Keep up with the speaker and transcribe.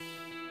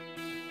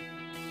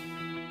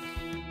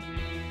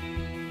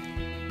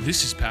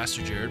This is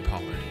Pastor Jared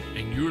Pollard,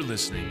 and you're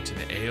listening to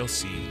the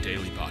ALC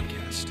Daily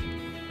Podcast.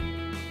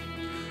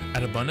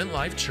 At Abundant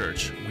Life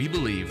Church, we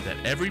believe that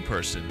every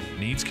person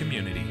needs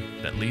community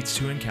that leads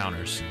to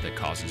encounters that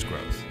causes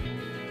growth.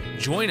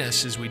 Join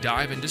us as we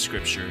dive into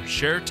Scripture,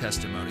 share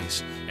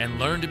testimonies, and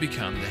learn to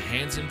become the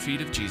hands and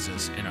feet of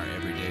Jesus in our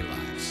everyday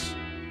lives.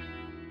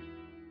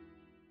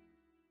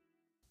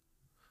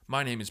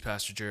 My name is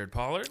Pastor Jared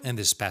Pollard. And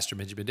this is Pastor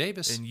Benjamin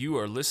Davis. And you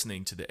are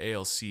listening to the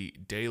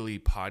ALC Daily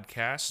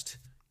Podcast.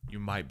 You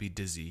might be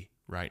dizzy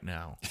right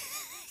now.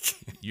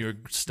 Your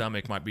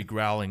stomach might be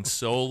growling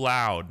so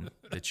loud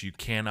that you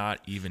cannot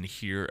even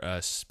hear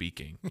us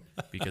speaking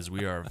because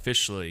we are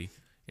officially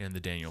in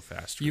the Daniel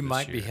fast for You this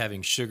might year. be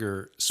having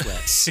sugar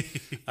sweats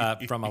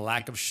from a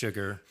lack of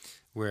sugar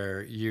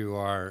where you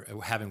are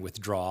having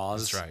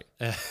withdrawals. That's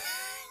right.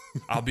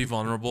 I'll be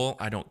vulnerable.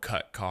 I don't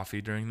cut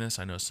coffee during this.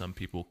 I know some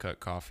people cut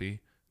coffee,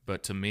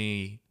 but to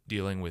me,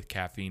 dealing with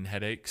caffeine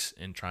headaches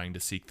and trying to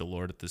seek the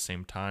Lord at the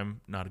same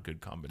time, not a good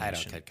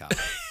combination. I don't cut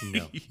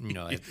coffee.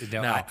 No.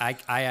 No.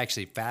 I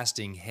actually,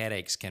 fasting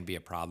headaches can be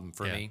a problem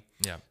for me.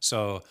 Yeah.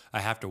 So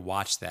I have to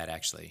watch that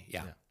actually.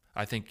 Yeah.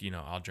 I think,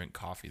 I'll drink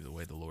coffee the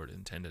way the Lord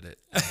intended it.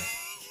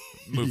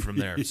 Move from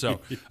there. So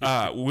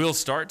we'll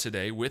start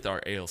today with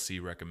our ALC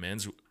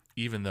Recommends.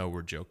 Even though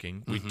we're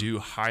joking, we do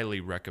highly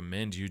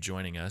recommend you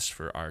joining us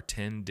for our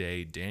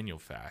 10-day Daniel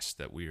fast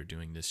that we are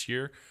doing this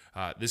year.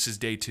 This is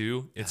day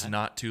 2. It's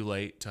not too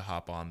late to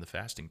hop on the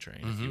fasting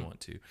train if you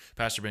want to.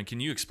 Pastor Ben, can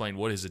you explain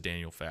what is a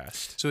Daniel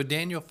fast? So a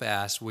Daniel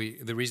fast,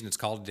 the reason it's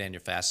called a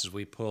Daniel fast is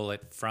we pull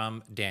it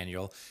from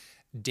Daniel.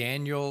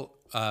 Daniel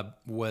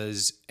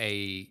was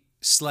a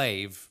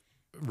slave,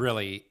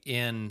 really,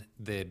 in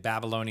the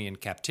Babylonian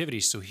captivity,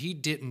 so he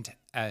didn't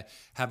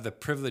have the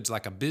privilege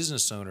like a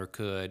business owner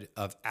could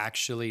of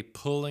actually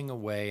pulling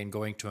away and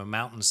going to a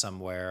mountain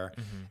somewhere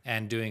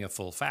and doing a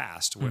full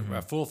fast.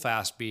 A full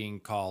fast being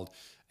called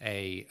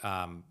a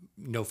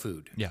no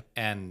food. Yeah.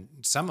 And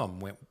some of them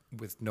went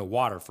with no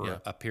water for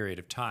a period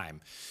of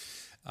time.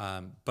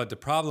 But the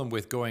problem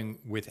with going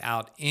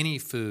without any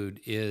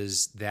food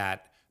is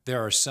that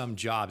there are some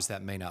jobs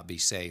that may not be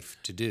safe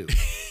to do.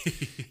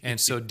 And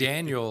so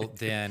Daniel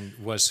then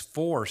was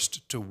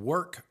forced to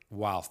work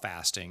while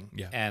fasting.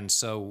 Yeah. And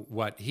so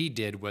what he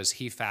did was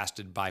he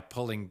fasted by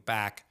pulling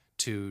back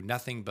to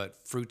nothing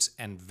but fruits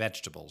and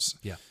vegetables.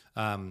 Yeah.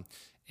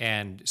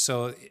 And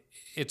so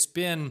it's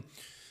been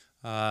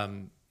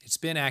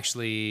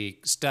actually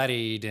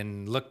studied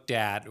and looked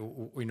at,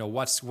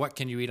 what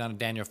can you eat on a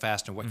Daniel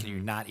fast and what can you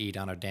not eat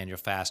on a Daniel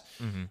fast.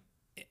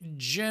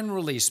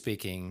 Generally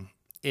speaking,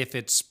 if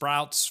it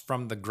sprouts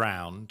from the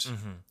ground,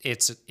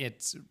 it's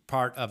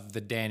part of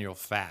the Daniel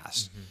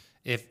fast.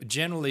 If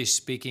generally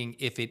speaking,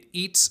 if it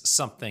eats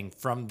something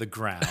from the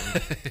ground,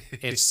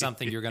 it's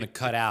something you're going to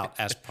cut out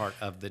as part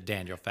of the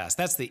Daniel fast.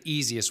 That's the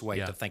easiest way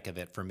to think of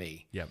it for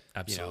me. Yeah,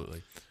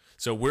 absolutely.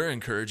 So we're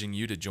encouraging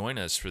you to join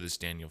us for this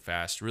Daniel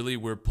fast. Really,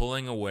 we're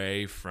pulling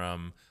away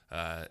from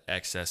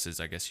excesses,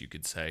 I guess you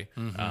could say,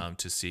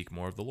 to seek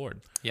more of the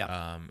Lord.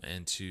 Yeah.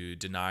 And to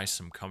deny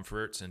some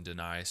comforts and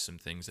deny some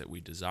things that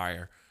we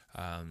desire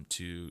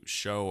to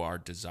show our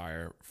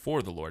desire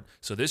for the Lord.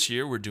 So this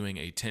year, we're doing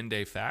a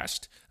 10-day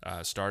fast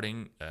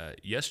starting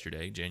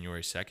yesterday,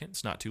 January 2nd.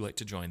 It's not too late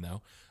to join,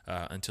 though,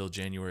 until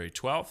January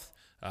 12th.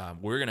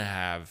 We're going to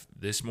have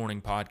this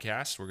morning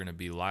podcast. We're going to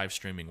be live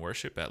streaming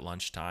worship at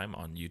lunchtime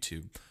on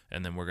YouTube.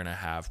 And then we're going to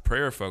have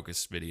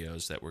prayer-focused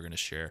videos that we're going to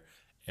share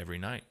every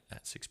night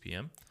at 6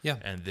 p.m. Yeah.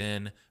 And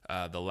then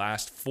the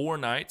last 4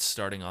 nights,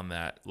 starting on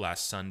that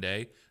last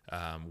Sunday,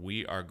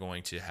 we are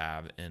going to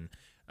have an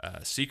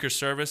seeker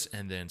service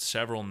and then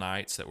several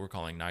nights that we're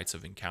calling Nights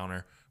of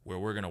Encounter, where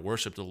we're going to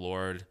worship the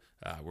Lord,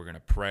 we're going to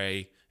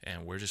pray,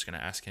 and we're just going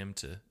to ask Him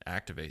to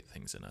activate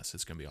things in us.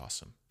 It's going to be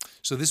awesome.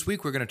 So this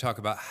week we're going to talk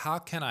about how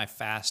can I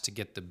fast to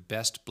get the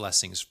best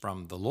blessings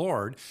from the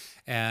Lord,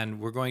 and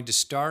we're going to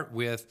start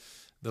with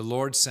the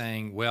Lord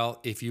saying, well,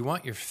 if you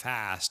want your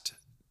fast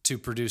to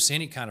produce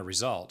any kind of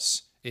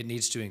results, it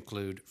needs to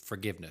include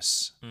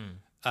forgiveness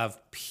of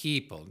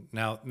people.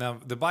 Now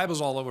the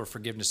Bible's all over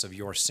forgiveness of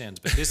your sins,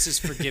 but this is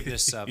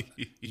forgiveness of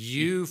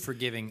you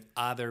forgiving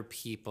other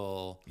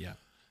people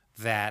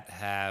that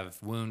have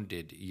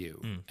wounded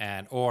you,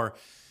 and or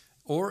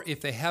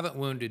if they haven't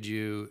wounded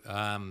you,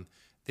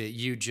 that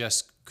you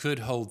just could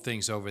hold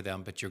things over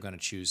them, but you're going to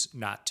choose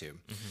not to.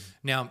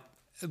 Now,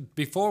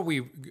 before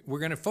we're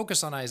going to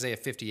focus on Isaiah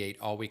 58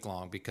 all week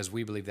long because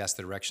we believe that's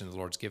the direction the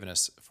Lord's given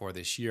us for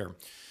this year.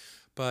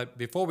 But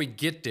before we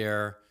get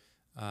there,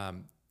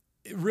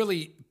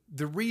 really,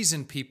 the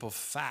reason people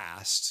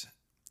fast,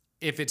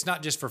 if it's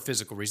not just for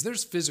physical reasons,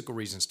 there's physical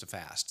reasons to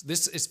fast.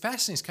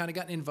 Fasting's kind of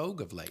gotten in vogue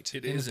of late.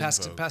 It in is the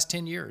past, in vogue. past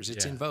 10 years,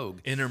 it's in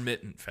vogue.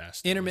 Intermittent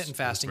fasting. Intermittent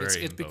fasting.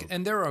 Very in vogue.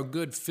 And there are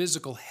good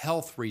physical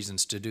health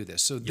reasons to do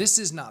this. So this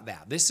is not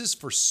that. This is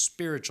for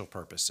spiritual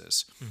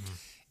purposes.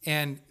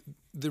 And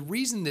the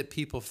reason that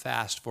people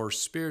fast for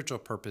spiritual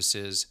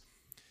purposes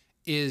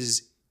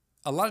is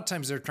a lot of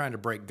times they're trying to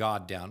break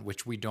God down,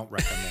 which we don't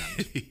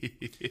recommend.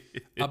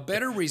 A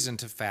better reason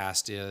to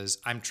fast is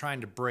I'm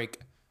trying to break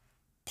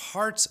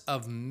parts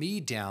of me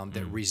down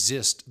that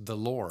resist the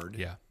Lord.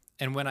 Yeah.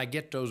 And when I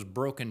get those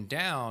broken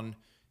down,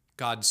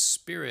 God's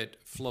Spirit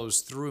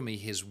flows through me.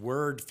 His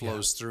word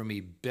flows through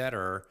me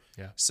better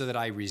so that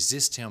I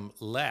resist him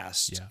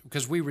less. Yeah.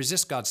 Because we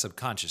resist God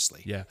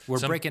subconsciously. Yeah. We're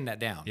breaking that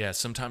down. Yeah,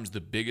 sometimes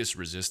the biggest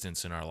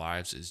resistance in our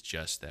lives is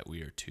just that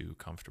we are too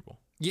comfortable.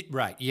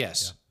 Right,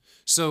 yes.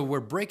 So we're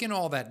breaking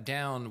all that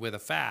down with a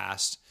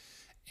fast,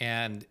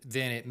 and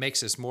then it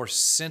makes us more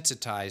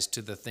sensitized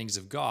to the things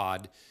of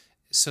God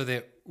so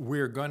that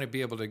we're going to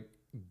be able to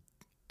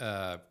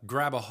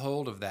grab a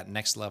hold of that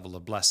next level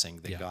of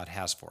blessing that God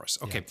has for us.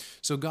 Okay,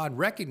 so God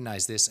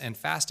recognized this, and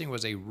fasting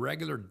was a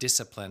regular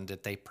discipline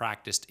that they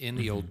practiced in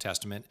the Old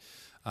Testament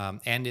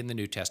and in the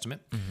New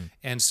Testament.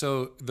 And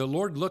so the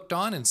Lord looked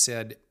on and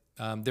said,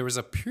 there was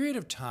a period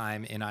of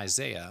time in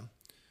Isaiah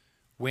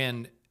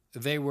when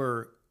they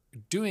were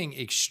doing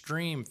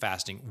extreme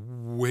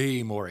fasting,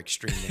 way more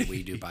extreme than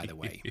we do, by the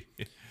way.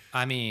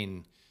 I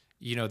mean,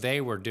 you know, they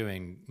were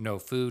doing no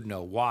food,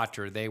 no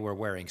water. They were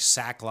wearing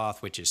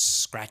sackcloth, which is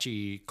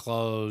scratchy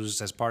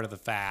clothes, as part of the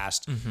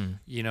fast.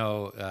 You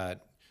know,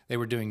 they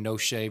were doing no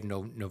shave,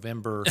 no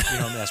November, you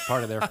know, as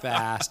part of their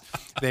fast.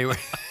 They were.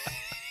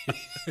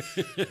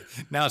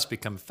 Now it's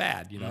become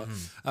fad, you know.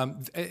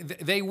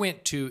 They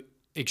went to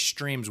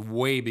extremes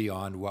way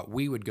beyond what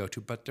we would go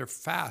to, but their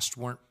fast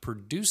weren't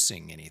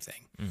producing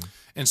anything.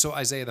 And so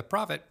Isaiah the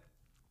prophet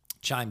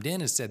chimed in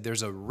and said,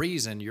 there's a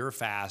reason your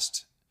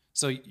fast.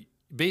 So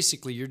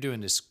basically, you're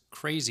doing this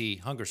crazy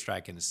hunger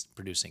strike and it's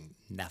producing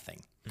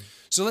nothing.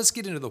 So let's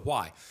get into the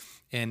why.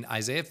 In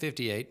Isaiah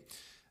 58,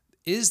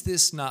 is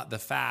this not the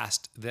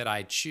fast that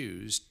I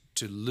choose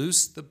to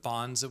loose the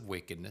bonds of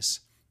wickedness,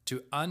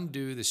 to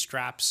undo the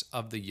straps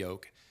of the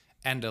yoke,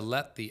 and to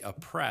let the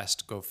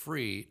oppressed go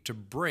free, to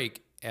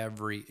break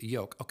every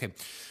yoke? Okay,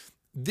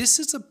 this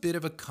is a bit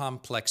of a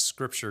complex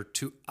scripture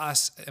to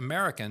us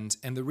Americans,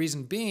 and the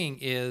reason being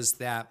is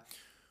that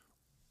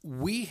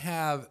we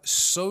have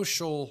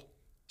social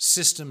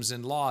systems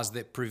and laws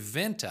that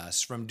prevent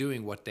us from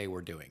doing what they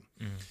were doing.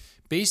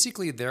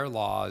 Basically, their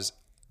laws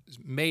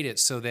made it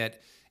so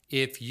that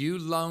if you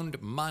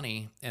loaned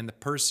money and the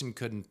person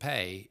couldn't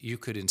pay, you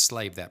could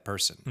enslave that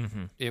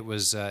person. It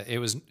was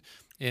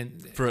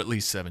For at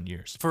least 7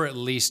 years. For at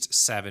least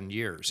 7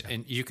 years.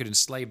 And you could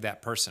enslave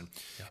that person.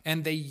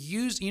 And they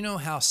used, you know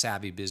how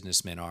savvy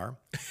businessmen are.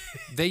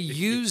 They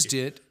used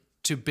it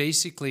to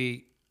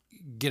basically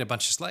get a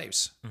bunch of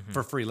slaves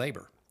for free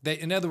labor.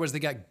 In other words, they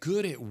got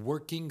good at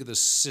working the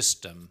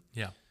system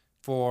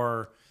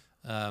for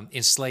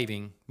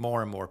enslaving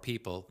more and more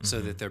people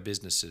so that their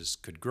businesses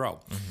could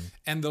grow.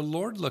 And the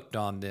Lord looked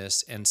on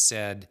this and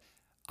said,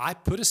 I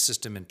put a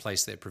system in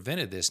place that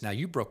prevented this. Now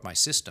you broke my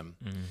system.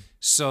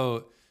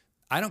 So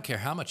I don't care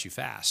how much you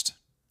fast.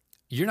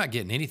 You're not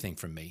getting anything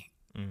from me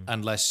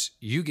unless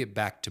you get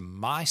back to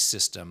my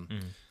system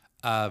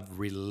of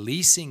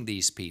releasing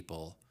these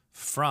people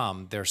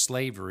from their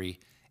slavery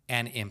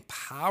and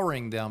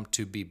empowering them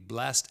to be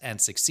blessed and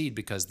succeed,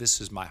 because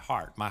this is my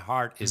heart. My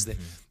heart is that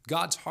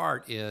God's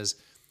heart is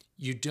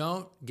you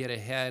don't get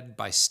ahead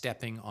by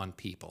stepping on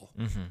people.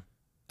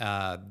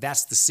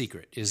 That's the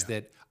secret, is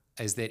that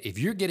if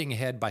you're getting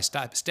ahead by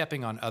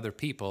stepping on other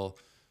people,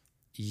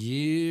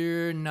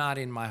 you're not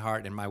in my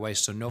heart and my way,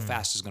 so no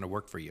fast is going to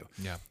work for you.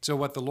 So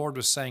what the Lord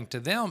was saying to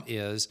them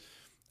is,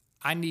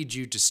 I need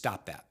you to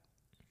stop that.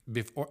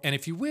 Before, and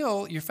if you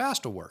will, your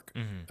fast will work.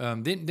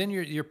 Then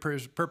your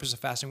purpose of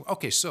fasting.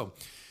 Okay, so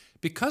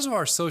because of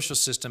our social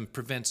system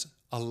prevents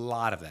a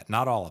lot of that,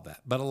 not all of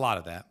that, but a lot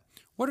of that,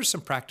 what are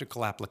some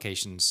practical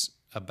applications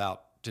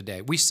about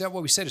today?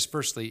 What we said is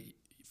firstly,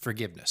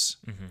 forgiveness.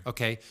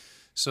 Okay,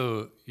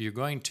 so you're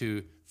going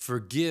to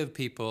forgive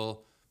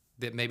people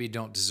that maybe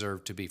don't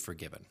deserve to be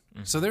forgiven.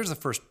 So there's the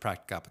first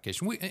practical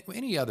application.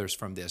 Any others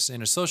from this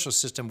in a social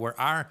system where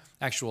our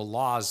actual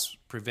laws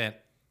prevent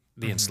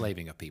the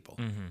enslaving of people?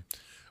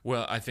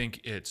 Well, I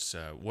think it's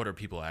what are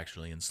people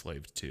actually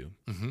enslaved to?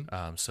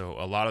 So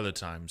a lot of the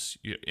times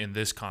in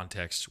this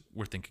context,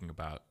 we're thinking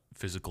about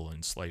physical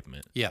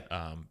enslavement.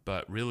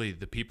 But really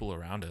the people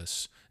around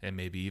us, and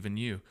maybe even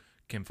you,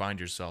 can find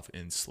yourself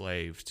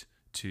enslaved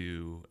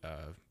to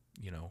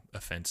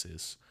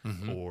offenses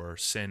or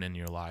sin in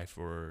your life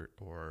or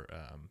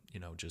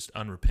just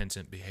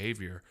unrepentant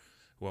behavior.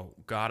 Well,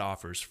 God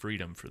offers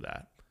freedom for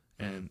that.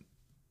 And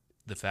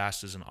the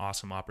fast is an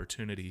awesome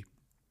opportunity,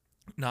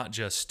 not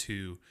just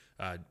to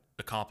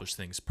accomplish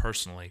things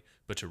personally,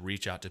 but to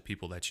reach out to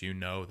people that you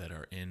know that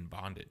are in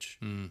bondage,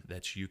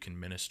 that you can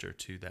minister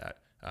to that.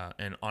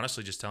 And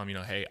honestly, just tell them,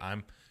 hey,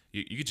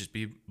 you could just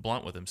be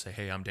blunt with them. Say,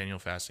 hey, I'm Daniel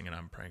fasting and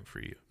I'm praying for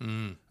you.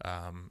 And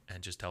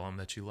just tell them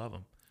that you love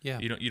them.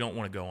 You don't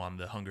want to go on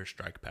the hunger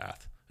strike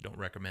path. I don't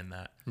recommend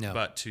that. No.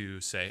 But to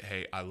say,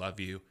 hey, I love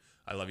you.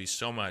 I love you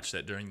so much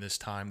that during this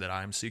time that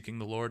I'm seeking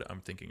the Lord,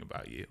 I'm thinking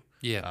about you.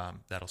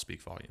 That'll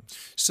speak volumes.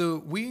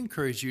 So we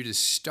encourage you to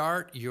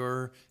start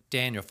your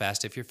Daniel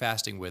fast. If you're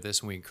fasting with us,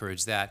 and we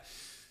encourage that,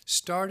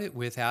 start it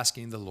with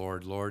asking the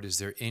Lord, is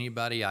there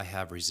anybody I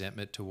have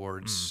resentment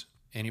towards?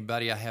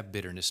 Anybody I have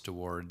bitterness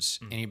towards?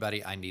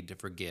 Anybody I need to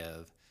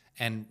forgive?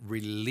 and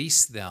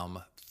release them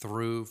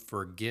through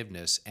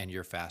forgiveness, and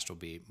your fast will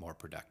be more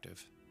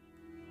productive.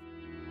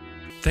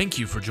 Thank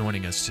you for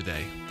joining us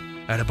today.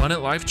 At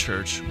Abundant Life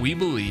Church, we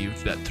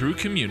believe that through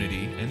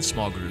community and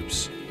small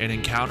groups and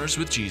encounters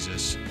with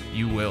Jesus,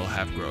 you will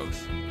have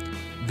growth.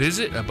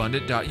 Visit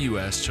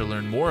abundant.us to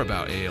learn more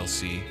about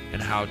ALC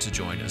and how to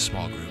join a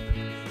small group.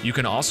 You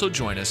can also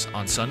join us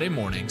on Sunday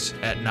mornings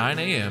at 9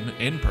 a.m.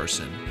 in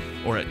person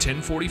or at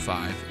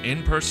 10:45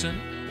 in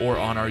person or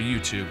on our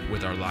YouTube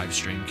with our live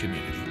stream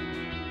community.